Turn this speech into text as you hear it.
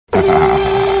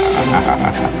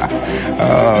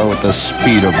Oh, with the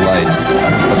speed of light,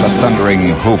 with the thundering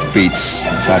hoof beats,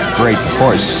 that great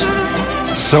horse,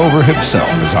 Silver himself,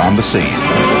 is on the scene.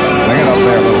 Bring it up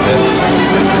there a little bit.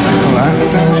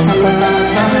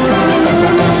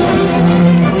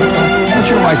 Don't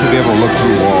you like to be able to look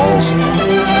through walls?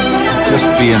 Just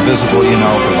be invisible,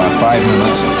 for about 5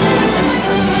 minutes.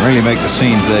 Really make the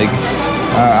scene big.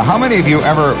 How many of you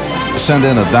ever send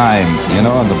in a dime,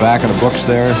 on the back of the books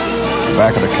there, the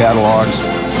back of the catalogs,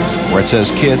 where it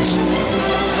says kids,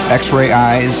 X-ray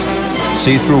eyes,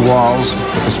 see-through walls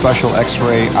with a special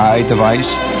X-ray eye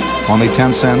device, only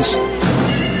 10 cents?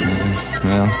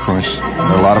 Well, of course, there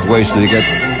are a lot of ways to get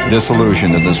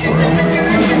disillusioned in this world.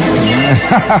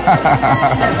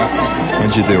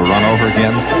 What'd you do, run over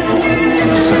again?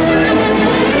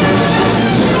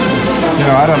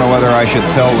 I don't know whether I should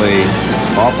tell the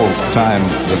awful time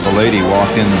that the lady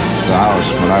walked in the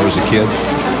house when I was a kid. No,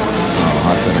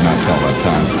 I better not tell that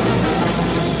time.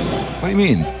 What do you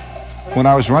mean? When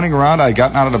I was running around, I'd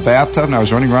gotten out of the bathtub and I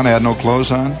was running around, I had no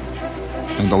clothes on.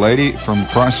 And the lady from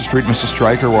across the street, Mrs.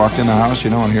 Stryker, walked in the house,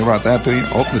 and hear about that, do you?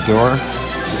 Open the door.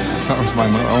 That was my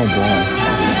mother. Oh, boy.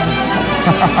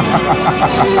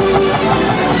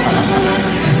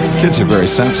 Kids are very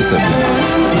sensitive,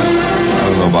 I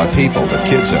don't know about people, but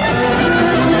kids are.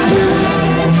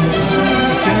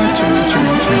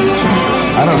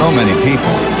 I don't know many people.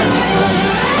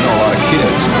 I know a lot of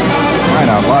kids. Right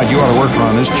out loud, you ought to work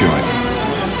around this joint.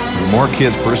 There are more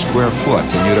kids per square foot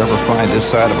than you'd ever find this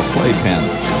side of a playpen.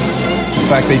 In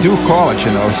fact, they do call it,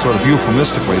 sort of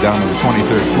euphemistically down to the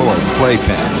 23rd floor, the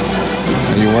playpen.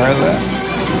 Are you aware of that?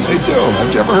 They do.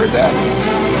 Have you ever heard that?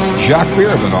 Jacques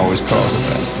Bierman always calls it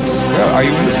that. He says, well, are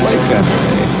you in the playpen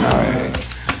today? All right.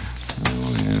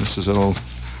 Oh, yeah, this is old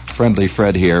friendly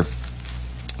Fred here.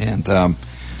 And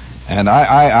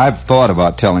I've thought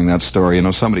about telling that story.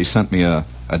 Somebody sent me a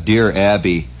Dear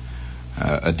Abby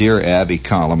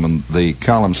column, and the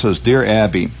column says, Dear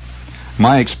Abby,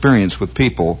 my experience with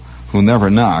people who never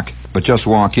knock but just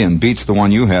walk in beats the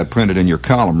one you had printed in your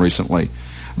column recently.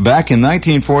 Back in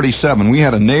 1947, we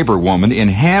had a neighbor woman in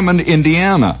Hammond,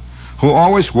 Indiana, who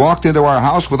always walked into our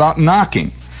house without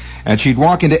knocking, and she'd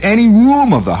walk into any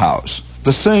room of the house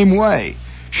the same way.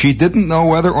 She didn't know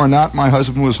whether or not my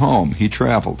husband was home. He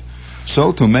traveled.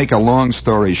 So, to make a long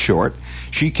story short,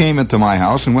 she came into my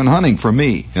house and went hunting for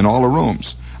me in all the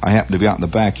rooms. I happened to be out in the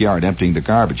backyard emptying the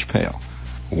garbage pail.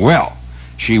 Well,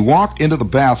 she walked into the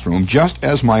bathroom just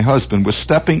as my husband was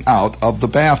stepping out of the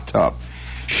bathtub.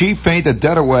 She fainted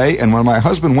dead away, and when my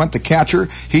husband went to catch her,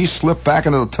 he slipped back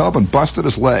into the tub and busted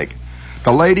his leg.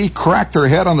 The lady cracked her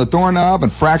head on the doorknob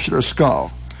and fractured her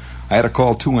skull. I had to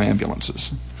call 2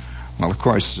 ambulances. Well, of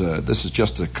course, this is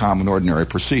just a common, ordinary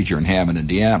procedure in Hammond,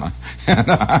 Indiana.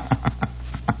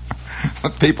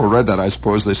 When people read that, I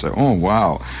suppose they say, oh,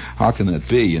 wow, how can that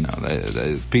be?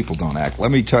 People don't act.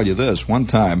 Let me tell you this. One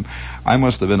time, I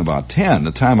must have been about 10,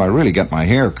 the time I really got my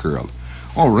hair curled.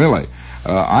 Oh, really?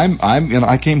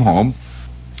 I came home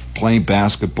playing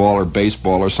basketball or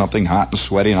baseball or something hot and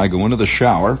sweaty, and I go into the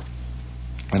shower,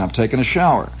 and I'm taking a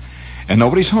shower, and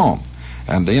nobody's home.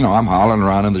 And, I'm hollering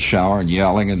around in the shower and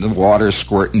yelling, and the water's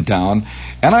squirting down.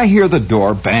 And I hear the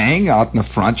door bang out in the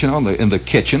front, in the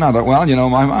kitchen. I thought, well,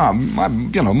 my mom, my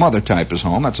mother type is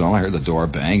home. That's all. I hear the door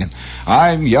bang, and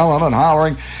I'm yelling and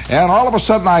hollering. And all of a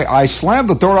sudden, I slam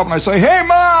the door up and I say, hey,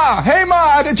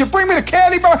 Ma, did you bring me the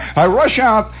candy bar? I rush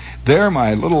out. There,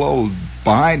 my little old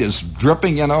behind is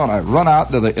dripping, and I run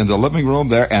out in the living room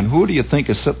there. And who do you think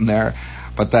is sitting there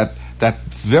but that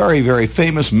very, very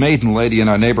famous maiden lady in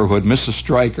our neighborhood, Mrs.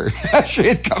 Stryker? She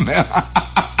had come in.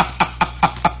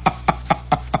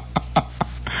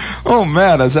 Oh,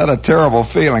 man, is that a terrible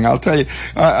feeling? I'll tell you,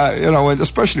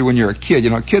 especially when you're a kid,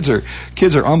 kids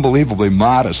are unbelievably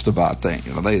modest about things.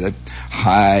 They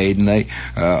hide, and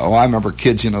I remember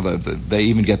kids, they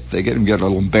even get a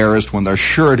little embarrassed when their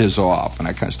shirt is off and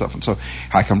that kind of stuff. And so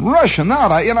I come rushing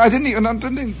out. I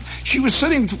didn't, she was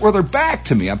sitting with her back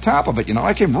to me on top of it.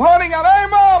 I came running out. Hey,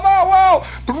 Mom, wow.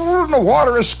 The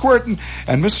water is squirting.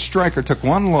 And Mrs. Stryker took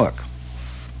one look,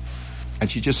 and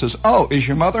she just says, oh, is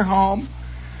your mother home?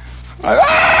 No,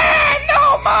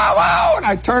 Ma, wow. And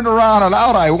I turned around and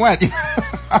out I went.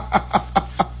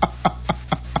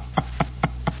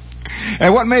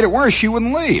 And what made it worse, she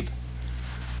wouldn't leave.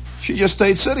 She just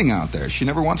stayed sitting out there. She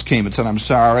never once came and said, I'm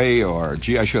sorry, or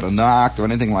gee, I should have knocked, or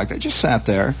anything like that. Just sat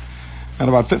there. And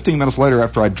about 15 minutes later,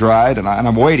 after I dried, and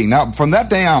I'm waiting. Now, from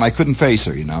that day on, I couldn't face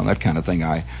her, that kind of thing.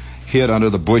 hid under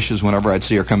the bushes whenever I'd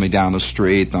see her coming down the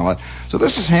street and all that. So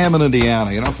this is Hammond,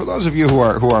 Indiana. You know, for those of you who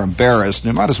are embarrassed,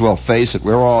 you might as well face it.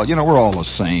 We're all the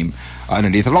same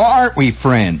underneath it. Oh, aren't we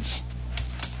friends?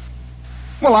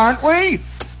 Well, aren't we?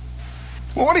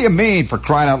 Well, what do you mean, for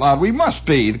crying out loud? We must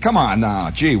be. Come on now,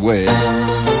 gee whiz.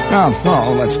 Now,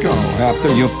 so let's go.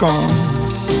 After you've gone.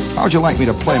 How would you like me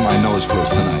to play my nose flute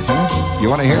tonight, huh? You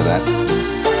want to hear that?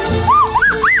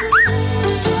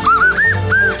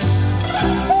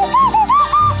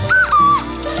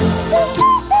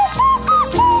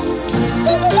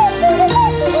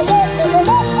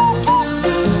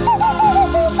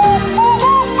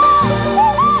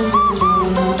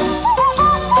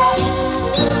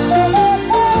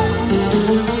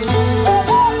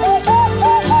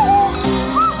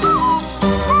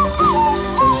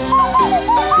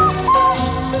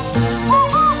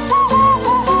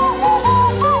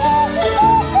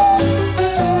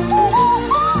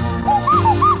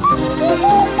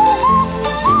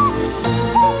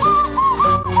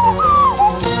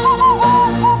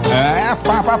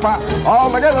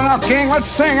 All together now, King, let's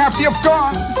sing after you've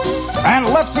gone and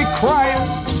left me crying.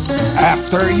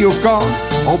 After you've gone,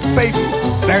 oh baby,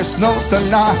 there's no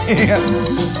denying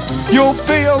you'll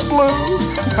feel blue.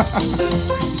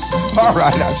 All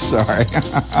right, I'm sorry.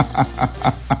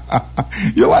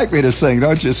 You like me to sing,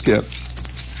 don't you, Skip?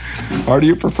 Or do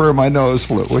you prefer my nose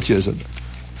flute? Which is it?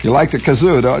 You like the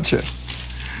kazoo, don't you?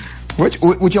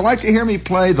 Would you like to hear me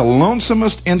play the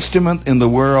lonesomest instrument in the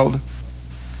world?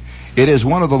 It is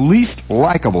one of the least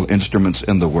likable instruments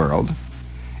in the world,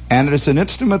 and it is an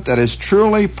instrument that is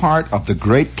truly part of the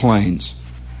Great Plains.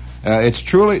 It's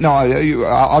truly,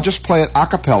 I'll just play it a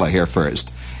cappella here first.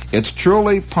 It's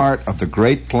truly part of the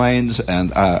Great Plains,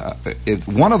 and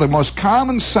one of the most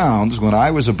common sounds when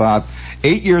I was about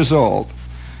 8 years old.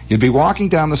 You'd be walking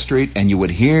down the street and you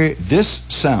would hear this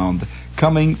sound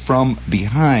coming from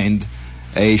behind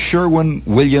a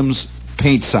Sherwin-Williams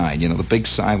paint sign, you know, the big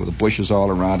sign with the bushes all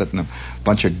around it and a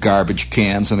bunch of garbage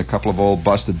cans and a couple of old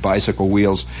busted bicycle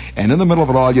wheels. And in the middle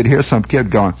of it all, you'd hear some kid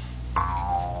going.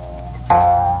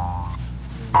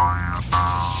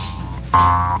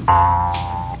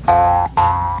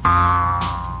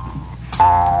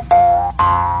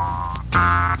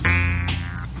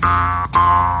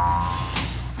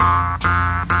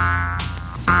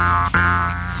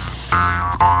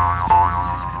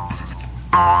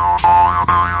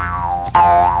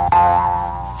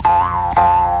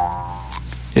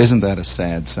 Isn't that a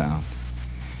sad sound?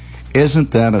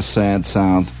 Isn't that a sad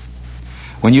sound?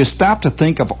 When you stop to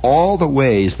think of all the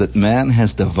ways that man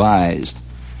has devised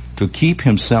to keep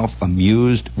himself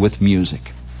amused with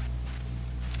music.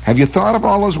 Have you thought of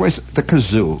all those ways? The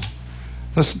kazoo.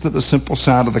 Listen to the simple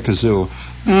sound of the kazoo.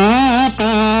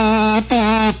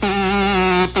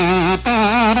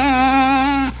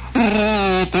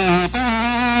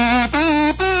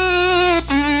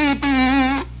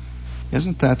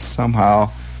 Isn't that somehow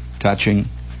touching?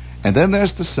 And then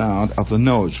there's the sound of the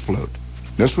nose flute.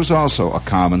 This was also a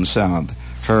common sound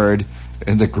heard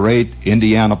in the great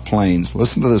Indiana plains.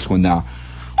 Listen to this one now.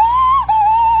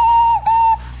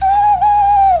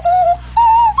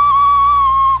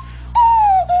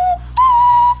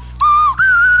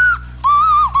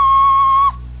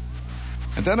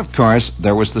 And then, of course,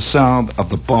 there was the sound of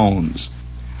the bones.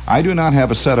 I do not have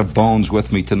a set of bones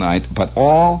with me tonight, but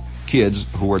all kids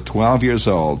who were 12 years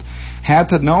old had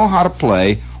to know how to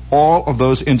play all of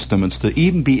those instruments to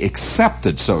even be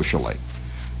accepted socially.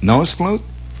 Nose flute,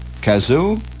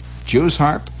 kazoo, Jew's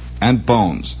harp, and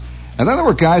bones. And then there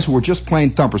were guys who were just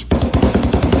playing thumpers.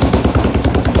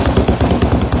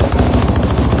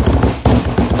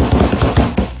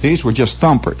 These were just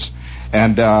thumpers.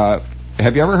 And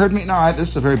have you ever heard me? No, this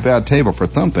is a very bad table for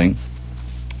thumping.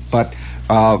 But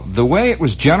the way it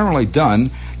was generally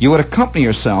done, you would accompany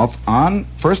yourself on,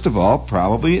 first of all,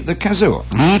 probably the kazoo.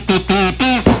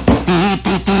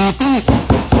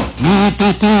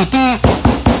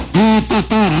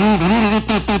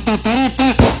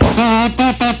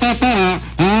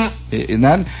 And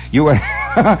then you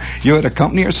would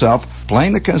accompany yourself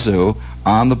playing the kazoo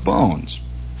on the bones.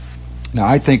 Now,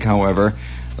 I think, however,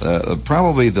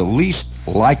 probably the least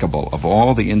likable of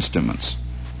all the instruments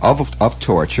of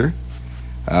torture,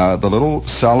 the little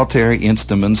solitary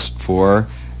instruments for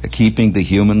keeping the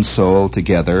human soul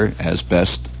together as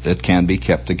best it can be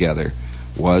kept together,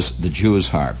 was the Jew's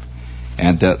harp.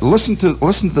 And listen to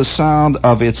the sound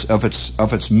of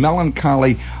its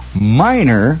melancholy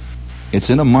minor. It's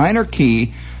in a minor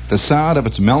key. The sound of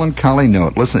its melancholy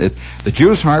note. Listen, the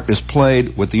Jew's harp is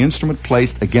played with the instrument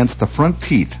placed against the front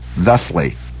teeth,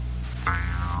 thusly.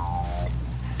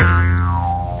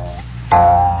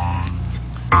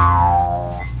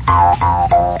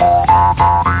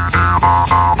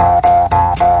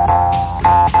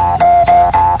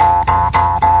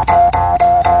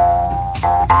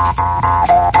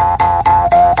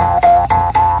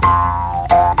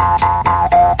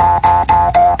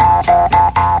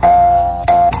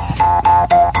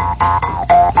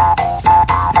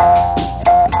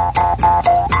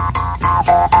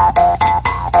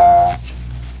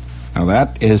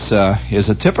 that is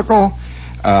a typical.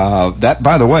 That,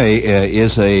 by the way,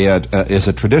 is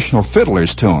a traditional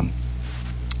fiddler's tune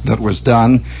that was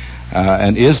done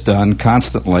and is done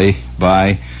constantly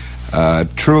by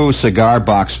true cigar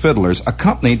box fiddlers,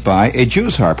 accompanied by a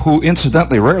Jew's harp, who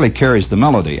incidentally rarely carries the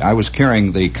melody. I was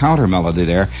carrying the counter melody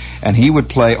there, and he would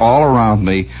play all around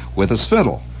me with his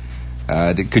fiddle.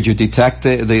 Could you detect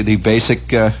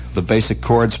the basic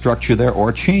chord structure there,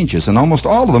 or changes? And almost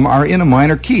all of them are in a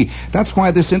minor key. That's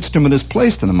why this instrument is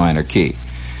placed in a minor key.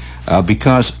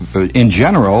 Because in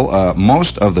general,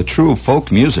 most of the true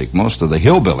folk music, most of the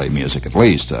hillbilly music at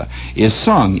least, is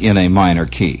sung in a minor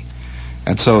key.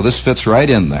 And so this fits right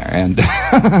in there. And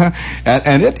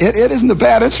and it isn't a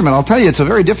bad instrument. I'll tell you, it's a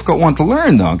very difficult one to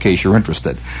learn, though, in case you're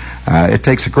interested. It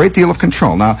takes a great deal of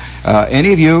control. Now,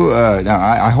 any of you, now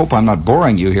I hope I'm not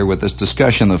boring you here with this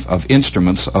discussion of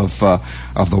instruments of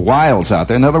the wilds out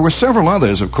there. Now, there were several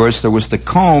others, of course. There was the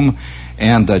comb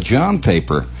and John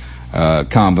paper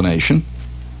combination,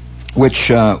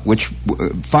 which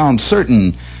found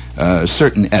certain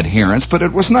adherents, but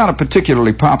it was not a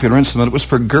particularly popular instrument. It was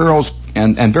for girls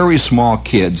and very small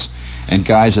kids and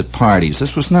guys at parties.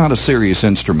 This was not a serious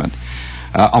instrument.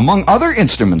 Among other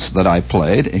instruments that I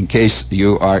played, in case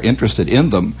you are interested in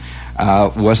them,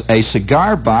 was a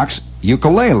cigar box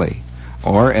ukulele,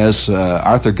 or as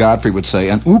Arthur Godfrey would say,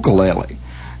 an ukulele.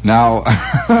 Now,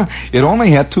 it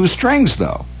only had 2 strings,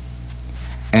 though.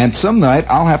 And some night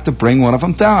I'll have to bring one of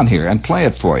them down here and play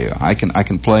it for you. I can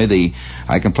play the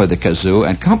kazoo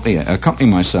and accompany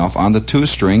myself on the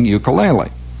 2-string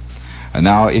ukulele. And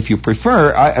now, if you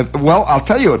prefer, I'll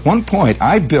tell you. At one point,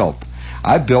 I built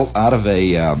out of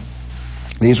a.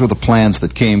 These were the plans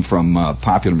that came from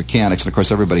Popular Mechanics, and of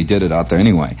course everybody did it out there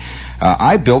anyway.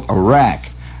 I built a rack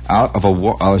out of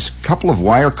a couple of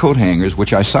wire coat hangers,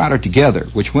 which I soldered together,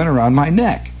 which went around my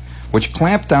neck, which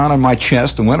clamped down on my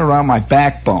chest and went around my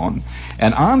backbone.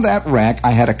 And on that rack,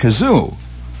 I had a kazoo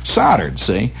soldered,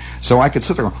 see? So I could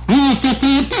sit there and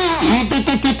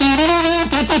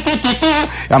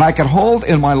I could hold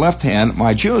in my left hand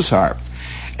my Jew's harp.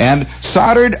 And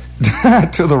soldered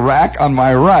to the rack on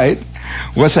my right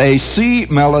was a C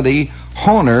melody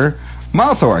Hohner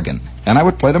mouth organ. And I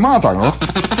would play the mouth organ.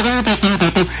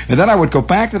 And then I would go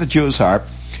back to the Jew's harp,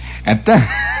 and then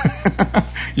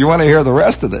you want to hear the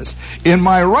rest of this. In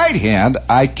my right hand,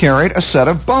 I carried a set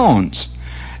of bones.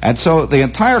 And so the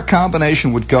entire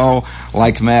combination would go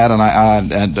like mad,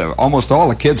 and almost all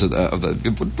the kids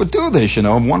would do this,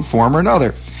 in one form or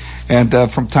another.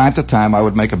 And from time to time, I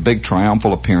would make a big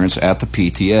triumphal appearance at the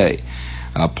PTA,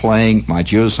 playing my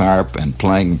Jew's harp and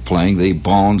playing the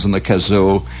bones and the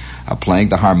kazoo, playing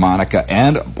the harmonica,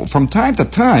 and from time to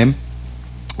time,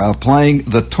 playing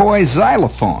the toy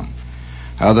xylophone.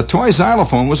 The toy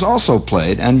xylophone was also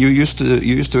played, and you used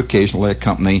to occasionally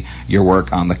accompany your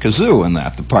work on the kazoo in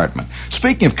that department.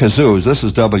 Speaking of kazoos, this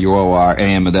is WOR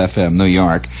AM and FM New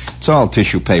York. It's all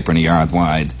tissue paper and a yard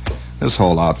wide, this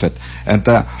whole outfit. And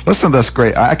listen to this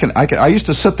great. I used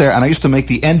to sit there and I used to make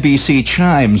the NBC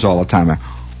chimes all the time.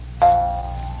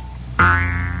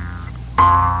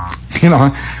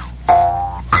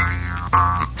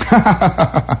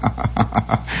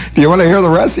 Do you want to hear the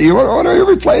rest? You want to hear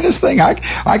me play this thing?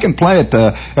 I can play it.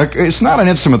 It's not an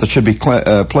instrument that should be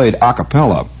played a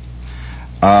cappella.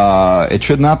 It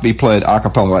should not be played a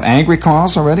cappella. What, angry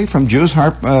calls already from Jew's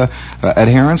harp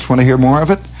adherents? Want to hear more of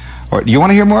it? Or do you want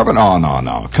to hear more of it? Oh,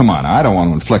 no. Come on. I don't want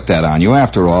to inflict that on you.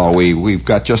 After all, we've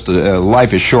got just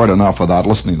life is short enough without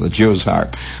listening to the Jew's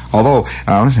harp. Although,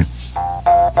 listen.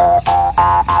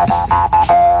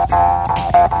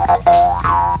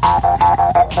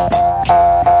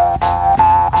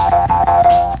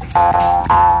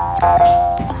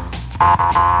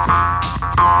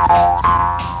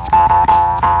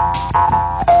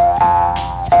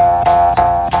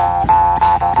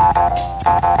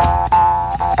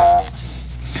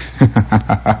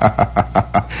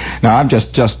 Now, I'm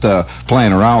just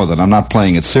playing around with it. I'm not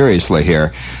playing it seriously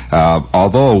here.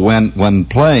 Although when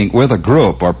playing with a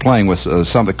group or playing with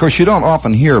something, of course, you don't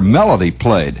often hear melody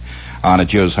played on a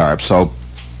Jew's harp, so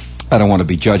I don't want to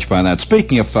be judged by that.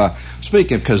 Speaking of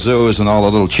kazoos and all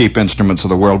the little cheap instruments of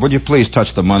the world, would you please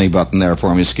touch the money button there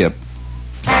for me, Skip?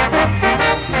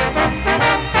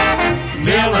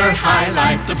 Miller High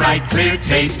Life, the bright, clear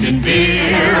taste in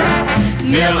beer.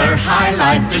 Miller High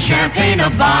Life, the champagne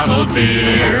of bottled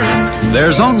beer.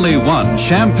 There's only one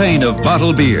champagne of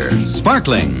bottled beer.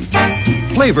 Sparkling,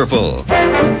 flavorful,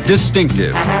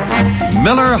 distinctive.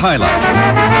 Miller High Life.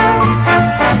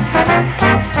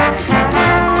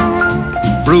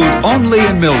 Brewed only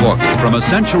in Milwaukee from a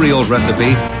century-old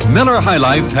recipe, Miller High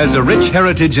Life has a rich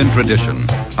heritage and tradition.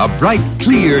 A bright,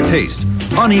 clear taste.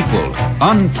 Unequaled,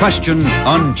 unquestioned,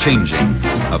 unchanging.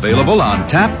 Available on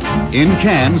tap, in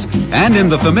cans, and in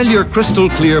the familiar crystal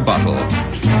clear bottle.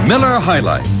 Miller High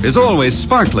Life is always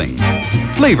sparkling,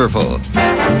 flavorful,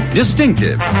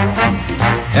 distinctive.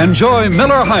 Enjoy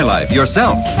Miller High Life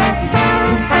yourself.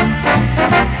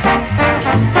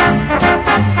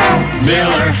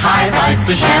 Miller High Life,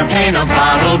 the champagne of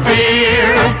bottled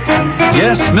beer.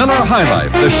 Yes, Miller High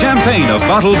Life, the champagne of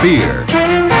bottled beer.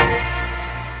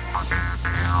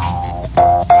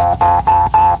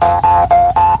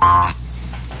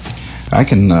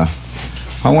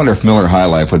 I wonder if Miller High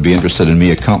Life would be interested in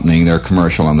me accompanying their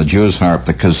commercial on the Jew's harp,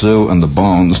 the kazoo, and the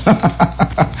bones.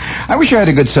 I wish I had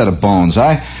a good set of bones.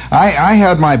 I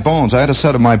had my bones. I had a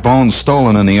set of my bones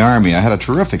stolen in the Army. I had a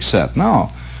terrific set. No.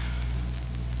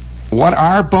 What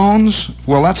are bones?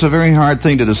 Well, that's a very hard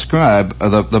thing to describe.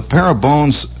 The pair of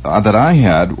bones that I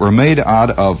had were made out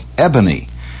of ebony.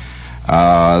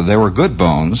 They were good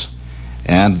bones.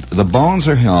 And the bones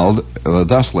are held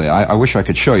thusly. I wish I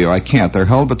could show you. I can't. They're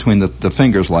held between the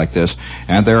fingers like this,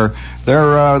 and they're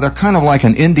kind of like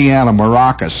an Indiana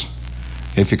maracas,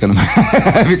 if you can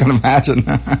if you can imagine.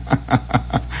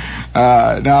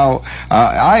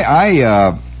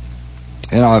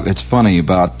 It's funny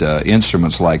about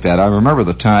instruments like that. I remember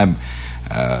the time.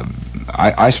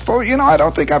 I suppose I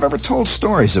don't think I've ever told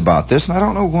stories about this, and I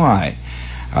don't know why.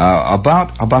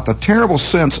 About the terrible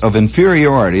sense of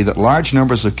inferiority that large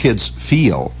numbers of kids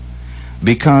feel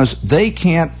because they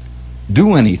can't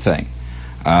do anything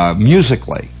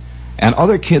musically, and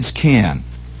other kids can.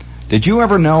 Did you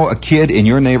ever know a kid in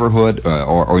your neighborhood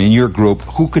or in your group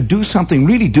who could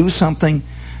really do something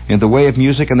in the way of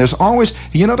music? And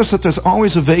you notice that there's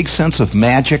always a vague sense of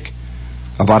magic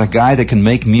about a guy that can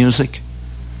make music?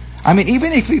 I mean,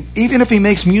 even if he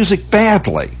makes music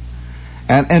badly,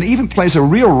 and even plays a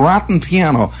real rotten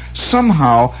piano,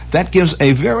 somehow that gives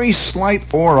a very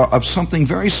slight aura of something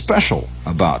very special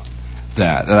about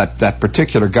that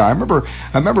particular guy. I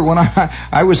remember when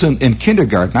I was in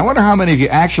kindergarten. I wonder how many of you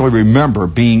actually remember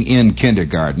being in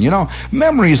kindergarten.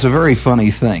 Memory is a very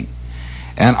funny thing.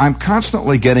 And I'm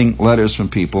constantly getting letters from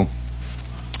people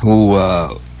who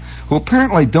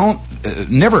apparently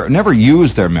never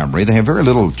use their memory. They have very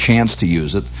little chance to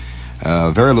use it,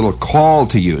 very little call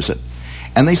to use it.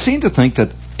 And they seem to think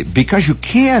that because you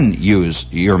can use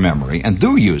your memory and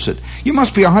do use it, you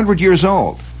must be 100 years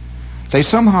old. They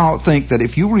somehow think that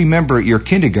if you remember your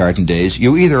kindergarten days,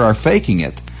 you either are faking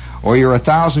it or you're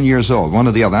 1,000 years old, one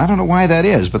or the other. I don't know why that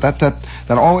is, but that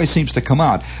always seems to come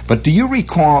out. But do you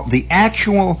recall the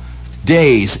actual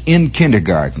days in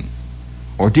kindergarten?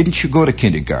 Or didn't you go to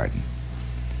kindergarten?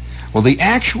 Well, the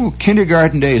actual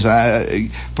kindergarten days,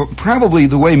 probably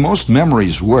the way most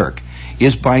memories work,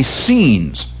 is by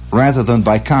scenes rather than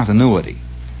by continuity.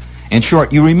 In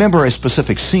short, you remember a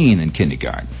specific scene in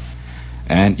kindergarten,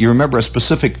 and you remember a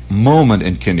specific moment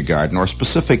in kindergarten, or a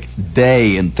specific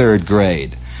day in third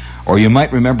grade, or you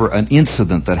might remember an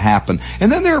incident that happened.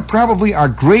 And then there probably are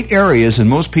great areas in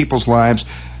most people's lives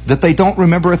that they don't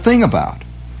remember a thing about.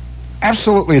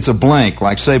 Absolutely, it's a blank,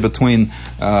 like, say, between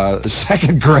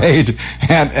second grade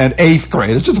and eighth grade.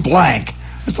 It's just a blank.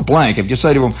 It's a blank. If you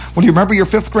say to them, well, do you remember your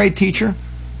fifth grade teacher?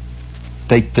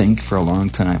 They think for a long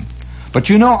time.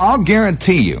 But I'll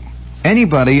guarantee you,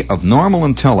 anybody of normal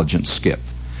intelligence, Skip,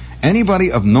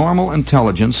 anybody of normal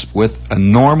intelligence with a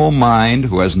normal mind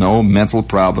who has no mental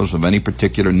problems of any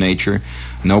particular nature,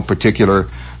 no particular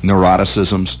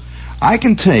neuroticisms, I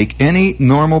can take any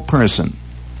normal person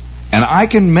and I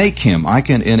can make him,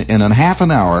 in a half an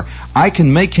hour, I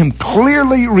can make him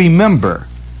clearly remember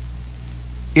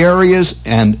areas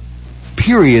and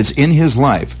periods in his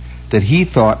life that he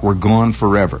thought were gone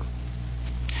forever.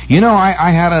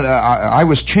 I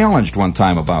was challenged one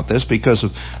time about this because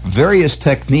of various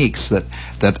techniques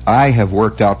that I have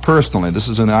worked out personally. This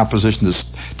is in opposition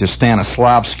to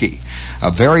Stanislavski.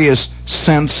 Various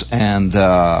sense and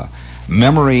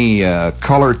memory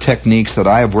color techniques that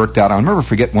I have worked out. I'll never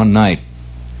forget one night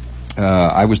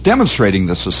I was demonstrating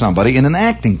this to somebody in an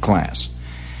acting class.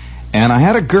 And I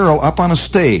had a girl up on a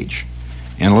stage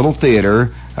in a little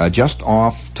theater just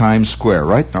off Times Square,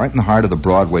 right in the heart of the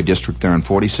Broadway district there on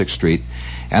 46th Street.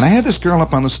 And I had this girl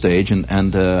up on the stage, and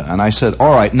I said,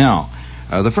 all right, now,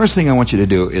 the first thing I want you to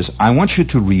do is I want you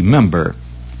to remember,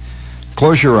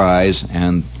 close your eyes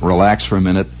and relax for a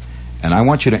minute, and I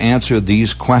want you to answer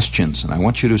these questions. And I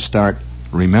want you to start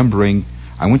remembering,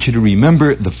 I want you to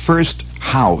remember the first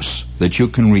house that you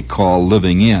can recall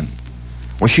living in.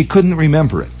 Well, she couldn't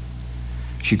remember it.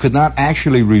 She could not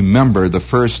actually remember the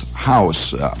first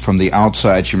house from the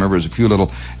outside. She remembers a few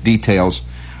little details.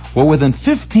 Well, within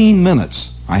 15 minutes,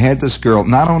 I had this girl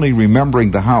not only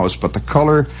remembering the house, but the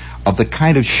color of the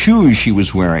kind of shoes she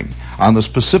was wearing on the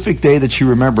specific day that she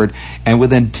remembered, and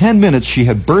within 10 minutes she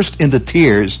had burst into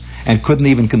tears and couldn't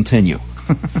even continue.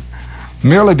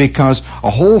 Merely because a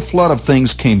whole flood of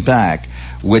things came back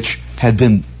which had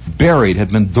been buried,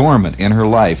 had been dormant in her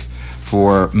life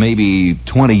for maybe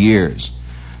 20 years.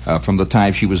 From the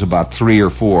time she was about 3 or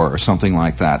 4 or something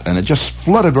like that. And it just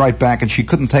flooded right back, and she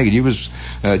couldn't take it. She was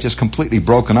just completely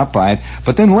broken up by it.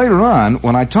 But then later on,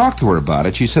 when I talked to her about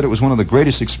it, she said it was one of the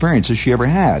greatest experiences she ever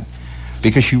had,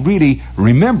 because she really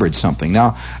remembered something.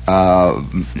 Now,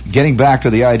 getting back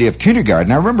to the idea of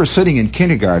kindergarten, I remember sitting in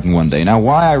kindergarten one day. Now,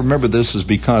 why I remember this is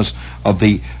because of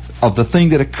the thing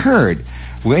that occurred.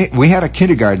 We had a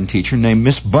kindergarten teacher named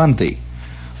Miss Bundy.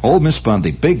 Old Miss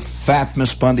Bundy, big fat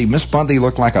Miss Bundy. Miss Bundy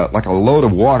looked like a load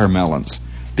of watermelons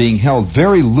being held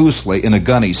very loosely in a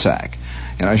gunny sack.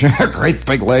 You know, she had a great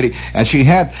big lady, and she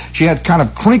had kind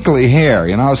of crinkly hair.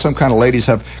 You know how some kind of ladies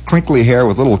have crinkly hair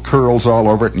with little curls all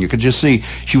over it, and you could just see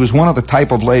she was one of the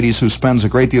type of ladies who spends a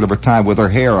great deal of her time with her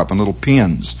hair up in little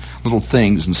pins, little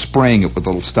things, and spraying it with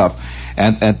little stuff.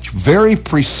 And very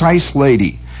precise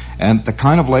lady, and the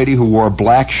kind of lady who wore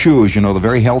black shoes, you know, the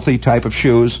very healthy type of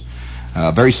shoes.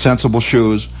 Very sensible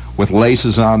shoes with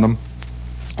laces on them.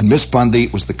 And Miss Bundy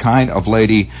was the kind of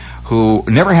lady who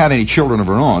never had any children of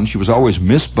her own. She was always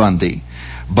Miss Bundy.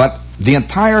 But the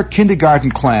entire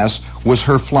kindergarten class was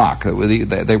her flock.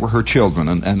 They were her children.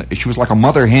 And she was like a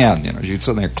mother hen. You know, she'd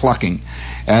sit there clucking.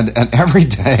 And every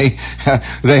day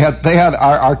they had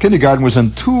our kindergarten was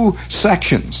in 2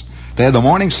 sections. They had the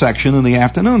morning section and the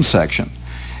afternoon section.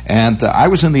 And I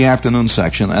was in the afternoon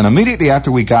section, and immediately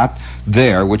after we got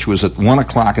there, which was at 1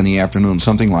 o'clock in the afternoon,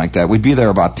 something like that, we'd be there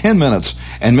about 10 minutes,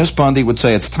 and Miss Bundy would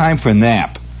say, "It's time for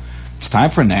nap. It's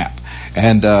time for nap."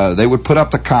 And they would put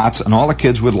up the cots, and all the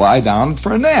kids would lie down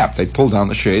for a nap. They'd pull down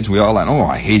the shades. We all oh,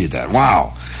 I hated that.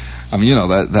 Wow. I mean, you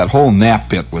know, that whole nap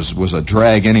bit was a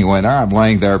drag anyway. Now I'm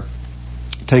laying there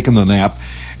taking the nap.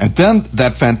 And then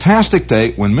that fantastic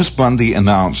day when Miss Bundy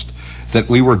announced that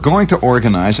we were going to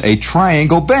organize a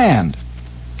triangle band.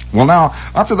 Well, now,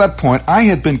 up to that point, I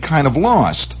had been kind of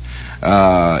lost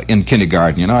in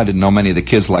kindergarten. You know, I didn't know many of the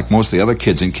kids like most of the other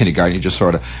kids in kindergarten. You just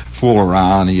sort of fool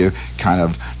around, and you're kind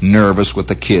of nervous with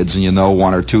the kids, and you know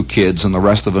 1 or 2 kids, and the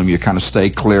rest of them you kind of stay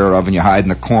clear of, and you hide in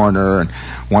the corner, and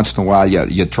once in a while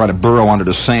you try to burrow under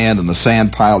the sand and the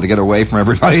sand pile to get away from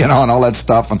everybody, you know, and all that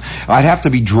stuff. And I'd have to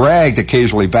be dragged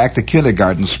occasionally back to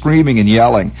kindergarten, screaming and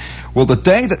yelling. Well, the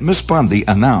day that Miss Bundy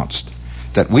announced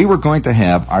that we were going to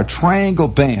have our triangle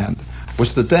band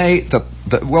was the day that,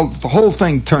 the whole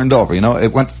thing turned over. You know,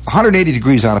 it went 180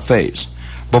 degrees out of phase.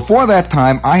 Before that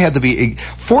time, I had to be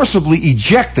forcibly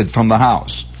ejected from the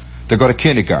house to go to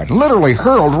kindergarten. Literally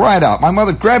hurled right out. My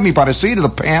mother grabbed me by the seat of the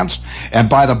pants and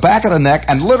by the back of the neck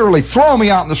and literally throw me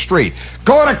out in the street.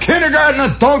 Go to kindergarten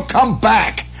and don't come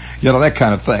back. You know, that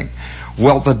kind of thing.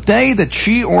 Well, the day that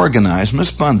she organized,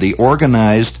 Miss Bundy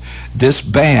organized this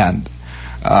band,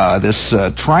 this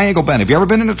triangle band. Have you ever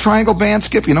been in a triangle band,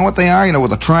 Skip? You know what they are? You know,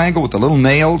 with a triangle, with the little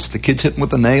nails, the kids hitting with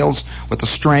the nails, with the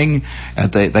string.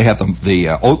 And they have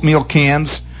the oatmeal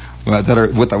cans that are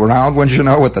with the round ones, you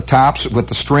know, with the tops, with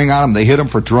the string on them. They hit them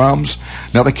for drums.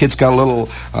 Another kid's got a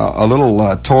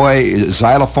little toy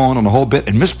xylophone and the whole bit.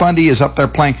 And Miss Bundy is up there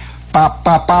playing ba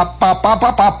ba ba ba ba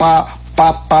ba ba ba.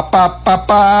 Ba ba ba ba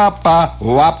ba ba,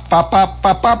 wop ba ba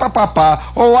ba ba ba ba ba,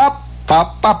 wop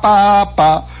ba ba ba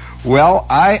ba. Well,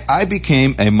 I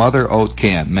became a Mother Oat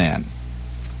can man.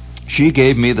 She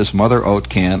gave me this Mother Oat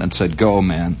can and said, "Go,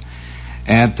 man."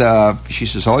 And she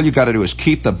says, "All you got to do is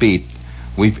keep the beat,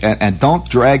 and don't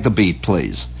drag the beat,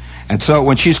 please." And so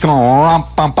when she's going, I'm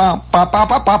going,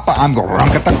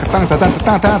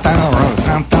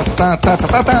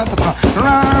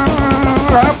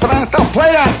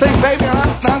 play that thing, baby.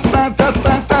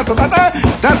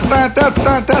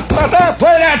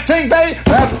 Play that thing, baby.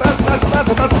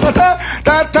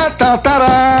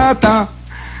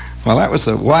 Well, that was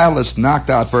the wildest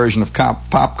knocked-out version of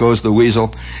Pop Goes the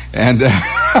Weasel. And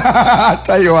I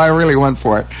tell you, I really went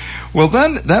for it. Well,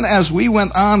 then as we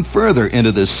went on further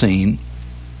into this scene,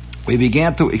 we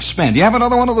began to expand. Do you have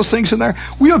another one of those things in there?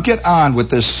 We'll get on with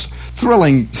this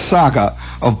thrilling saga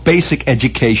of basic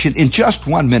education in just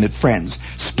 1 minute, friends.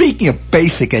 Speaking of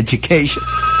basic education...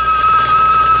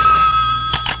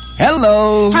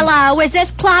 Hello. Hello, is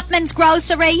this Klopman's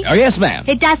Grocery? Oh, yes, ma'am.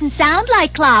 It doesn't sound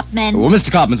like Klopman. Well,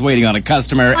 Mr. Klopman's waiting on a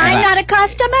customer. I'm not a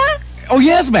customer? Oh,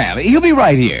 yes, ma'am. He'll be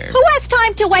right here. Who has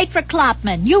time to wait for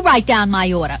Klopman? You write down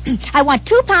my order. I want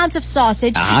 2 pounds of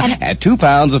sausage and 2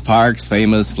 pounds of Park's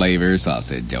famous flavor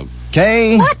sausage.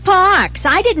 okay? What Parks?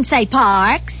 I didn't say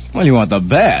Parks. Well, you want the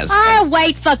best. I'll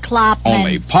wait for Klopman.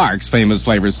 Only Parks' famous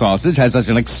flavor sausage has such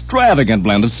an extravagant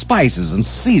blend of spices and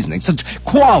seasonings, such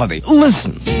quality.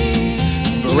 Listen.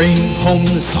 Bring home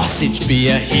the sausage, be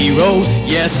a hero.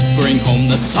 Yes, bring home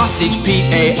the sausage,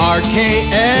 Parks.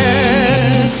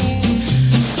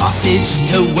 Sausage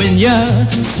to win ya,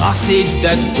 sausage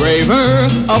that's braver.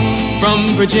 Up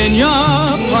from Virginia,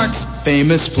 Parks'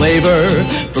 famous flavor.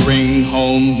 Bring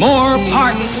home more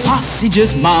Parks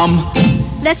sausages, Mom.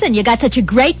 Listen, you got such a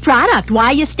great product. Why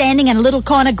are you standing in a little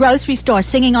corner grocery store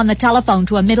singing on the telephone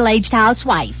to a middle-aged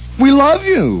housewife? We love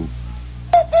you.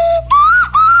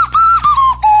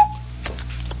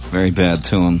 Very bad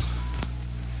tune.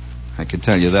 I can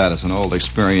tell you that as an old,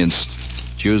 experienced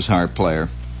Jews harp player.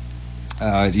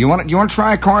 Do you want to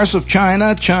try a chorus of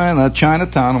Chinatown?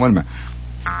 Wait a minute.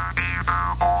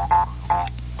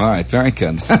 All right, very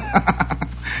good.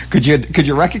 Could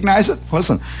you recognize it?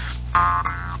 Listen.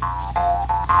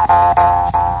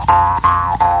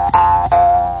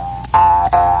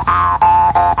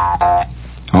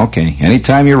 Okay,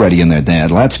 anytime you're ready in there, Dad.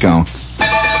 Let's go.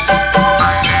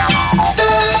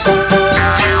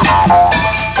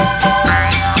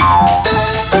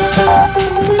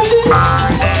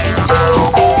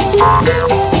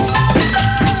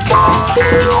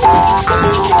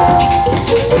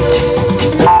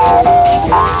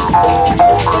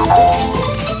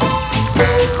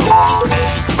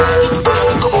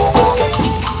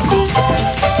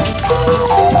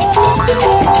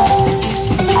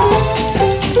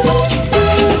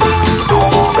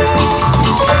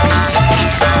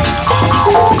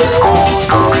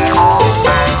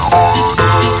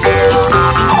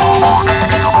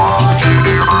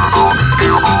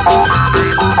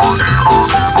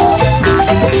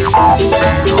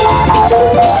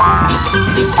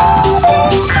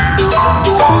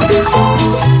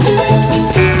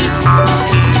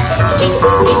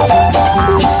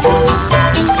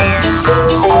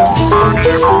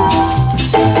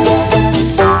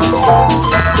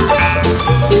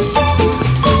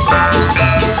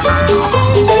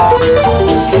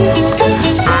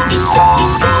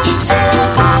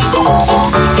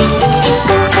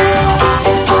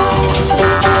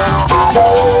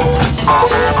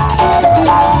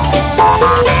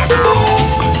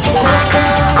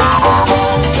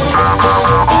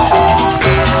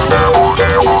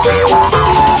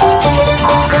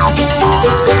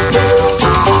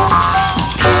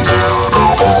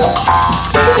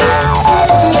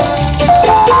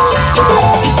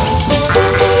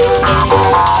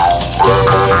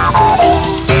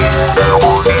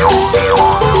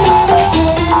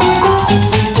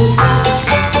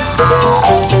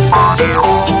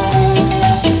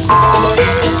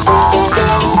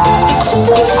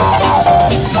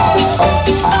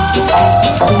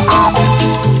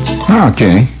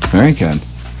 Okay, very good.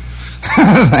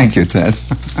 Thank you, Ted.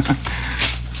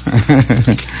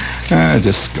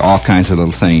 Just all kinds of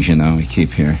little things, we keep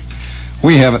here.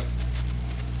 We have it.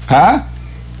 Huh?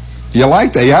 You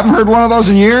like that? You haven't heard one of those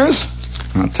in years?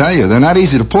 I'll tell you, they're not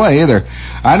easy to play either.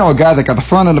 I know a guy that got the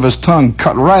front end of his tongue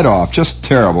cut right off, just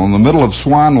terrible, in the middle of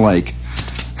Swan Lake.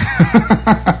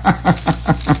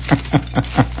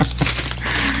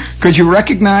 Could you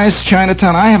recognize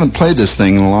Chinatown? I haven't played this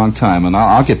thing in a long time, and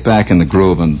I'll get back in the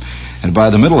groove, and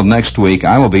by the middle of next week,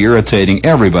 I will be irritating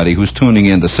everybody who's tuning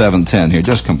in to 710 here,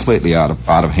 just completely out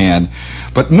of hand.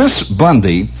 But Miss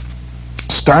Bundy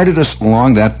started us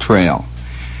along that trail,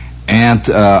 and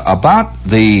about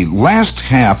the last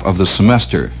half of the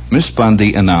semester, Miss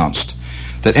Bundy announced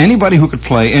that anybody who could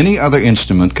play any other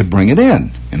instrument could bring it in,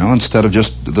 instead of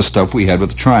just the stuff we had with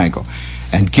the triangle.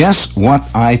 And guess what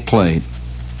I played?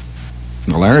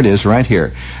 Well, there it is right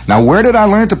here. Now, where did I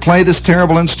learn to play this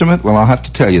terrible instrument? Well, I'll have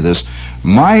to tell you this.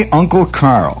 My Uncle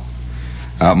Carl,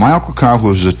 who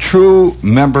was a true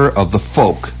member of the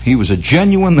folk. He was a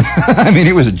genuine,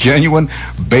 he was a genuine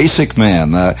basic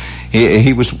man.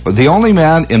 He was the only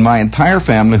man in my entire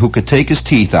family who could take his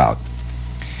teeth out.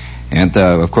 And,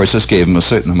 of course, this gave him a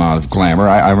certain amount of glamour.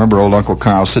 I remember old Uncle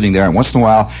Carl sitting there, and once in a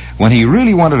while, when he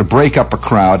really wanted to break up a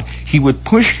crowd, he would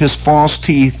push his false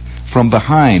teeth from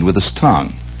behind with his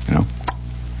tongue,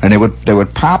 and they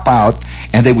would pop out,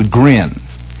 and they would grin,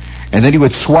 and then he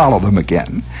would swallow them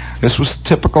again. This was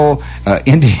typical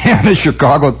Indiana,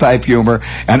 Chicago type humor,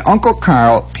 and Uncle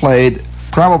Carl played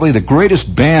probably the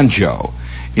greatest banjo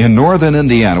in northern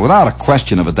Indiana, without a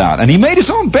question of a doubt. And he made his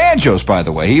own banjos, by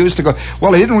the way. He used to go,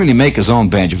 well, he didn't really make his own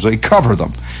banjos, so he covered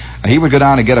them. He would go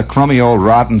down and get a crummy old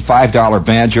rotten $5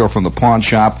 banjo from the pawn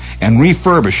shop and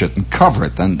refurbish it and cover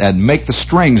it and make the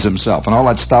strings himself and all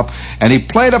that stuff. And he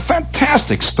played a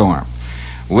fantastic storm.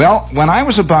 Well, when I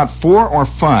was about 4 or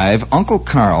 5, Uncle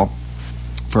Carl,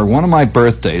 for one of my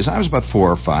birthdays, I was about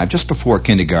 4 or 5, just before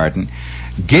kindergarten,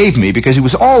 gave me, because he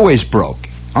was always broke.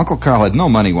 Uncle Carl had no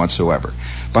money whatsoever.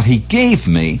 But he gave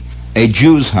me a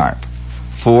Jew's harp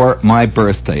for my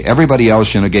birthday. Everybody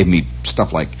else, gave me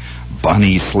stuff like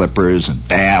bunny slippers and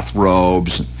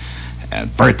bathrobes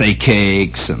and birthday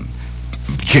cakes and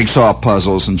jigsaw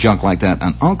puzzles and junk like that.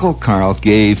 And Uncle Carl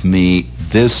gave me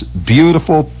this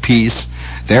beautiful piece.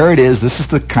 There it is. This is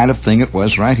the kind of thing it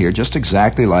was right here, just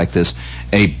exactly like this.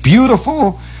 A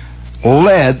beautiful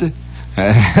lead,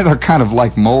 they're kind of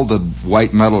like molded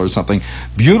white metal or something,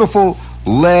 beautiful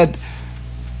lead,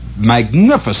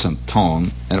 magnificent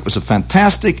tone, and it was a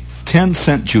fantastic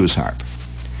 10-cent Jew's harp.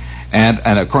 And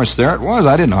of course, there it was.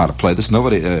 I didn't know how to play this.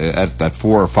 Nobody at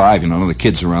 4 or 5, none of the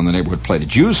kids around the neighborhood played a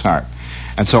Jew's harp.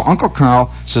 And so Uncle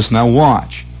Carl says, now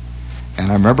watch. And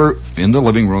I remember in the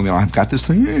living room, I've got this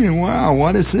thing, hey, wow,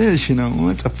 what is this?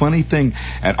 It's a funny thing.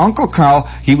 And Uncle Carl,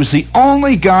 he was the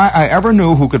only guy I ever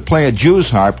knew who could play a Jew's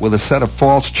harp with a set of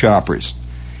false choppers.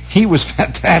 He was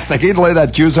fantastic. He'd play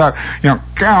that Jew's harp,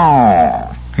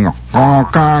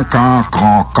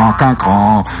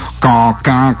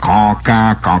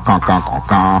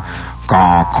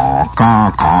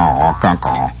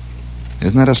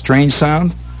 Isn't that a strange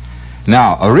sound?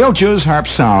 Now, a real Jew's harp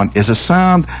sound is a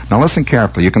sound. Now, listen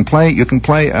carefully. You can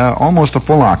play almost a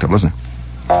full octave. Listen.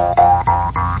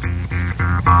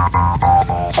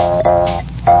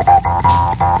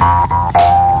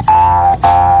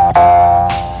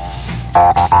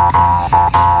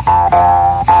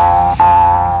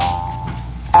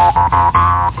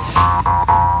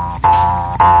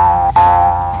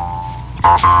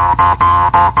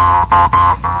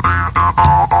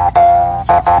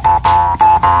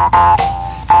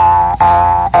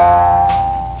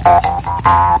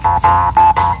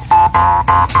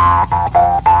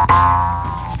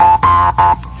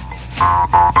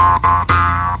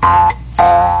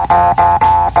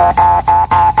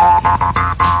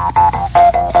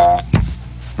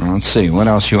 See what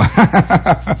else you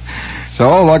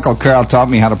So old Uncle Carl taught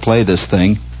me how to play this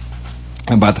thing,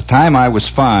 and by the time I was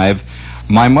 5,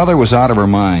 my mother was out of her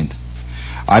mind.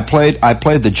 I played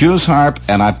the Jew's harp,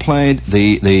 and I played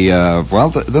the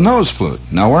nose flute.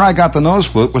 Now where I got the nose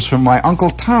flute was from my Uncle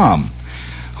Tom,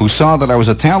 who saw that I was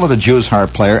a talented Jew's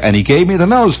harp player, and he gave me the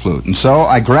nose flute, and so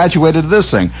I graduated to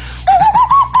this thing.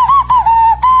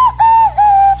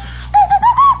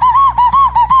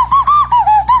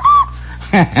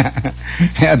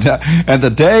 And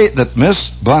the day that Miss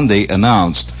Bundy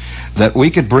announced that we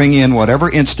could bring in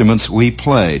whatever instruments we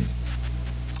played,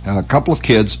 a couple of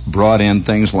kids brought in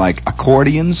things like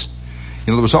accordions.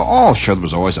 There was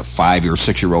always a 5 or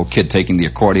 6-year-old kid taking the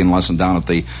accordion lesson down at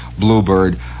the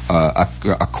Bluebird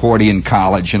accordion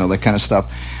college, that kind of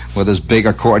stuff, with his big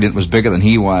accordion. It was bigger than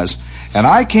he was. And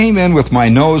I came in with my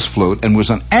nose flute and was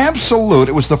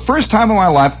it was the first time in my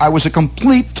life I was a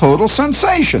complete, total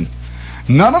sensation.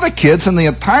 None of the kids in the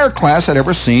entire class had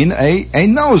ever seen a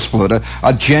nose flute,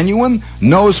 a genuine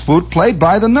nose flute played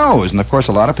by the nose. And, of course,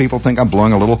 a lot of people think I'm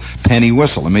blowing a little penny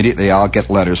whistle. Immediately I'll get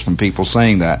letters from people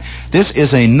saying that. This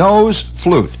is a nose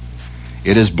flute.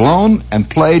 It is blown and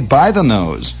played by the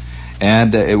nose.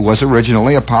 And it was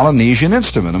originally a Polynesian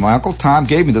instrument. And my Uncle Tom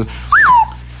gave me the...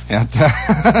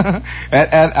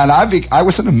 And I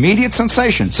was an immediate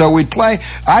sensation. So we'd play...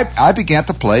 I began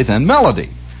to play then melody.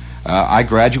 I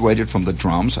graduated from the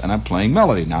drums, and I'm playing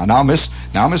melody now. Now Miss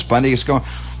Bundy is going.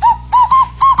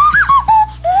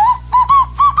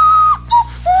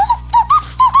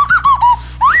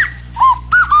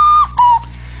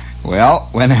 Well,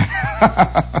 and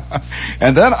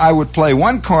then I would play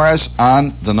one chorus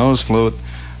on the nose flute.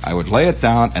 I would lay it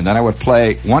down, and then I would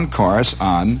play one chorus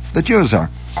on the Jew's harp.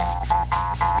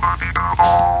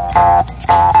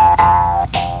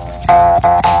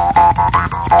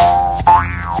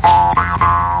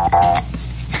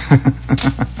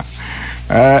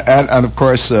 And of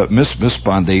course, Miss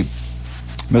Bundy,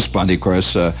 of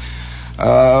course,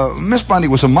 Miss Bundy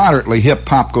was a moderately hip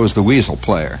Pop Goes the Weasel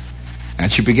player,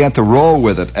 and she began to roll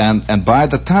with it. And by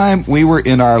the time we were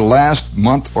in our last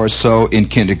month or so in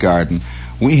kindergarten,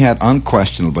 we had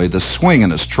unquestionably the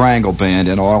swingin'est triangle band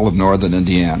in all of northern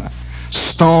Indiana.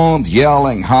 Stoned,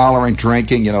 yelling, hollering,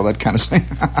 drinking, that kind of thing.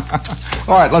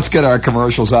 All right, let's get our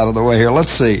commercials out of the way here.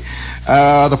 Let's see.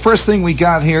 The first thing we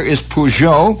got here is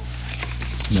Peugeot.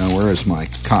 Now, where is my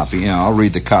copy? Yeah, I'll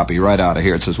read the copy right out of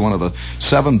here. It says one of the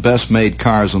 7 best-made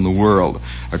cars in the world.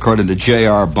 According to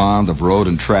J.R. Bond of Road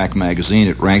and Track magazine,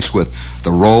 it ranks with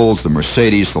the Rolls, the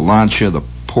Mercedes, the Lancia, the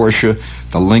Porsche,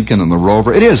 the Lincoln, and the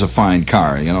Rover. It is a fine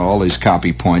car, all these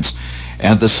copy points.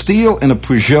 And the steel in a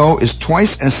Peugeot is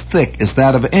twice as thick as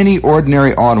that of any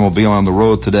ordinary automobile on the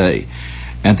road today.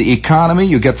 And the economy,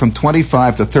 you get from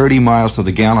 25 to 30 miles to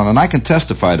the gallon, and I can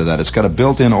testify to that. It's got a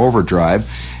built-in overdrive,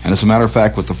 and as a matter of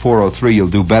fact, with the 403, you'll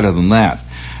do better than that.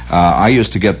 I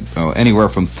used to get anywhere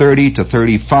from 30 to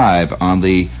 35 on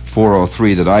the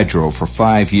 403 that I drove for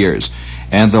 5 years.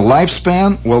 And the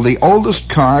lifespan, well, the oldest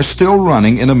car still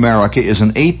running in America is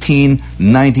an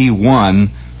 1891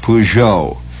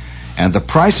 Peugeot. And the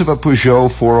price of a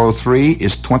Peugeot 403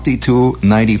 is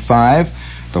 $22.95.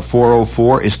 The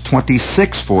 404 is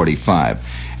 $26.45.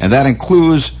 And that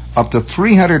includes up to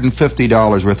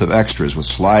 $350 worth of extras with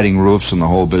sliding roofs and the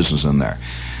whole business in there.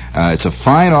 It's a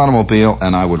fine automobile,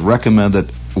 and I would recommend it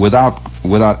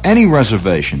without any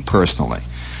reservation, personally.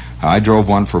 I drove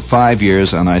one for 5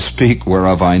 years, and I speak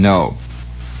whereof I know.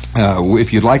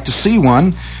 If you'd like to see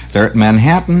one, they're at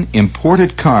Manhattan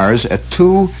Imported Cars at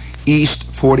 2 East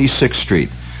 46th Street,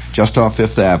 just off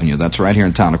 5th Avenue. That's right here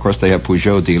in town. Of course, they have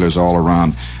Peugeot dealers all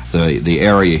around the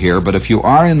area here. But if you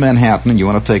are in Manhattan and you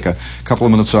want to take a couple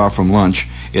of minutes off from lunch,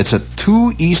 it's at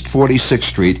 2 East 46th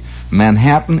Street,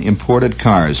 Manhattan Imported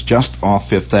Cars, just off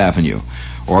 5th Avenue.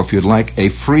 Or if you'd like a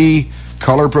free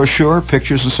color brochure,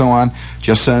 pictures and so on,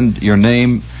 just send your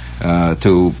name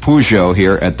to Peugeot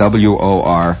here at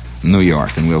WOR New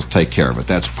York, and we'll take care of it.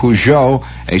 That's Peugeot,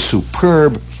 a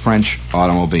superb French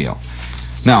automobile.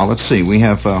 Now, let's see. We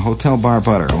have Hotel Bar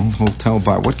Butter. Oh, Hotel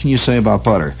Bar. What can you say about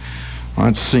butter?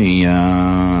 Let's see.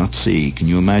 Can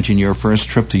you imagine your first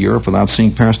trip to Europe without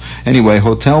seeing Paris? Anyway,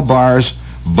 Hotel Bar's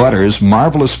Butter's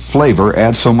marvelous flavor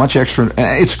adds so much extra.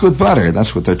 It's good butter.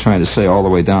 That's what they're trying to say all the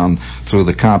way down through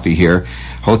the copy here.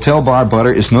 Hotel Bar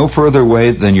Butter is no further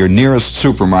away than your nearest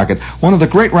supermarket. One of the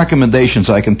great recommendations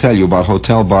I can tell you about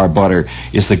Hotel Bar Butter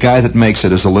is the guy that makes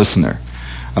it is a listener.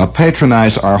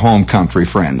 Patronize our home country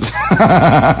friends.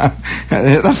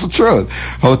 That's the truth.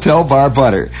 Hotel Bar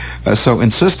Butter. So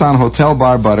insist on Hotel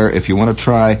Bar Butter if you want to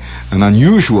try an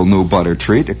unusual new butter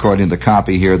treat. According to the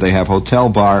copy here, they have Hotel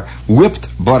Bar whipped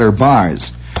butter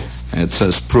bars. And it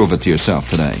says, prove it to yourself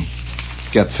today.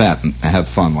 Get fat and have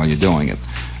fun while you're doing it.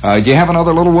 Do you have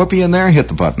another little whoopee in there? Hit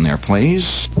the button there,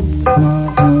 please.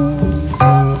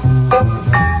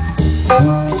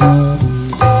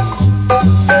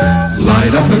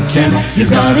 Light up a Kent, you've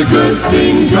got a good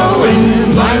thing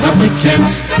going. Light up a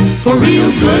Kent for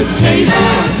real good taste.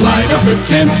 Light up a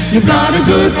Kent, you've got a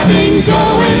good thing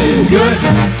going. Good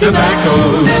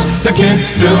tobaccos, the Kent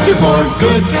filter for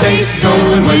good taste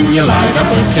going when you light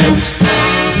up a Kent.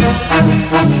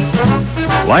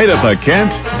 Light up a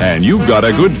Kent, and you've got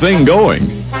a good thing going.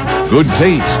 Good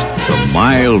taste, the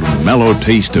mild, mellow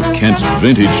taste of Kent's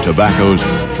vintage tobaccos,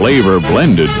 flavor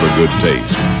blended for good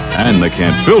taste. And the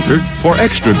Kent filter for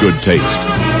extra good taste.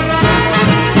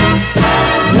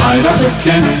 Light up a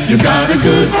Kent, you've got a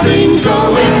good thing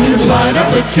going. Light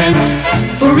up a Kent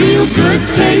for real good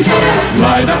taste.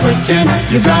 Light up a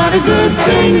Kent, you've got a good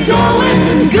thing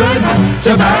going. Good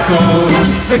tobacco,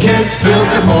 the Kent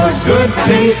filter for good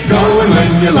taste going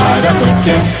when you light up a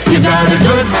Kent. You've got a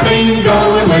good thing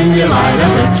going when you light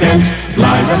up a Kent.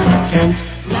 Light up a Kent,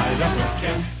 light up a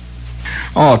Kent.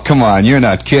 Oh, come on, you're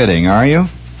not kidding, are you?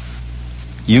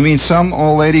 You mean some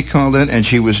old lady called in and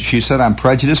she said I'm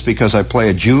prejudiced because I play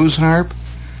a Jew's harp?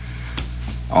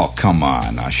 Oh, come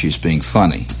on. Now, she's being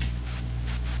funny.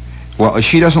 Well,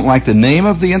 she doesn't like the name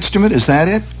of the instrument, is that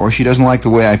it? Or she doesn't like the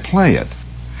way I play it?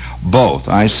 Both,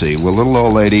 I see. Well, little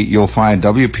old lady, you'll find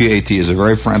WPAT is a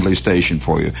very friendly station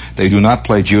for you. They do not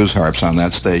play Jew's harps on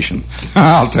that station.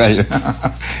 I'll tell you.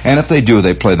 And if they do,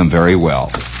 they play them very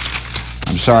well.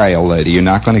 I'm sorry, old lady, you're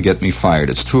not going to get me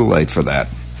fired. It's too late for that.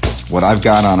 What I've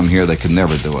got on them here, they could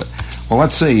never do it. Well,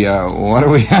 let's see. What do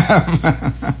we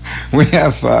have? we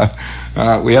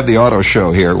have the auto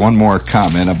show here. One more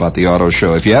comment about the auto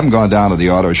show. If you haven't gone down to the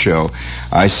auto show,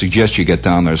 I suggest you get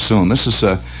down there soon. This is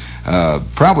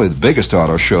probably the biggest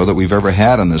auto show that we've ever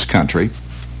had in this country.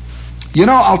 You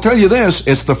know, I'll tell you this.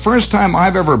 It's the first time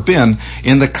I've ever been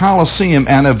in the Coliseum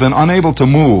and have been unable to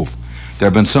move. There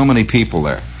have been so many people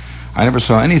there. I never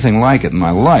saw anything like it in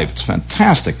my life. It's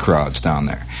fantastic crowds down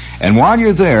there. And while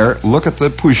you're there, look at the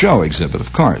Peugeot exhibit,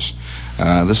 of course.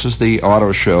 This is the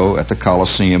auto show at the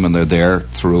Coliseum, and they're there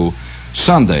through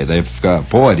Sunday. They've got,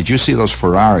 boy, did you see those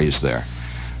Ferraris there?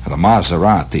 The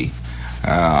Maserati.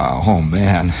 Oh,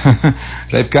 man.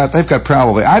 they've got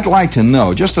probably, I'd like to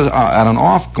know, just at an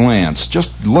off glance,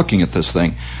 just looking at this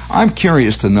thing, I'm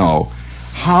curious to know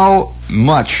how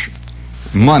much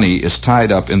money is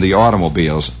tied up in the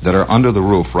automobiles that are under the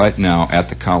roof right now at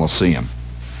the Coliseum.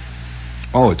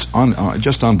 Oh, it's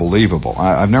just unbelievable.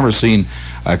 I've never seen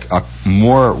a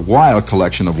more wild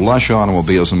collection of lush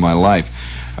automobiles in my life.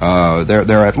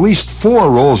 There are at least 4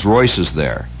 Rolls Royces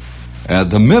there.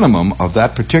 The minimum of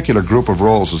that particular group of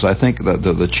Rolls is, I think,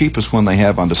 the cheapest one they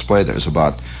have on display there is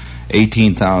about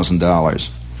 $18,000.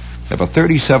 They have a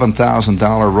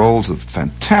 $37,000 Rolls, a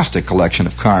fantastic collection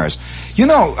of cars. You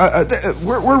know,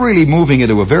 we're really moving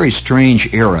into a very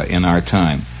strange era in our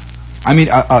time. I mean,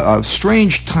 a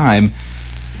strange time.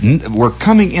 We're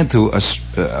coming into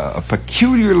a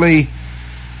peculiarly,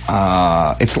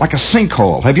 it's like a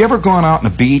sinkhole. Have you ever gone out on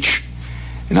a beach?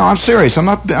 You know, I'm serious. I'm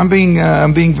not being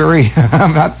very,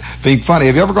 I'm not being funny.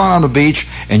 Have you ever gone on the beach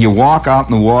and you walk out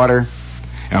in the water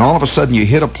and all of a sudden you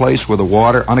hit a place where the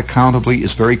water unaccountably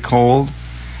is very cold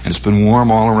and it's been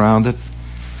warm all around it?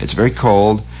 It's very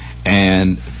cold,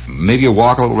 and maybe you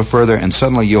walk a little bit further and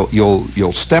suddenly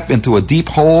you'll step into a deep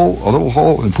hole, a little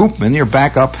hole, and poop, and then you're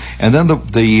back up, and then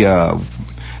the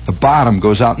bottom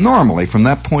goes out normally from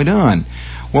that point on.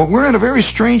 Well, we're in a very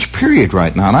strange period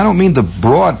right now, and I don't mean the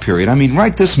broad period. I mean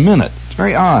right this minute. It's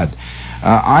very odd.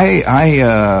 I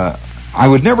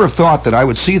would never have thought that I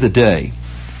would see the day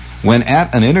when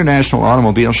at an international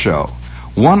automobile show,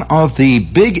 one of the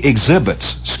big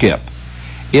exhibits, Skip,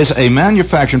 is a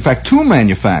manufacturer, in fact, 2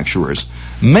 manufacturers,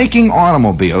 making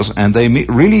automobiles, and they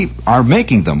really are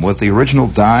making them with the original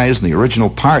dies and the original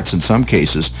parts in some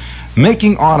cases,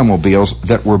 making automobiles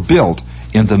that were built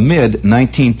in the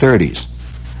mid-1930s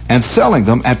and selling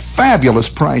them at fabulous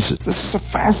prices. This is a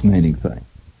fascinating thing.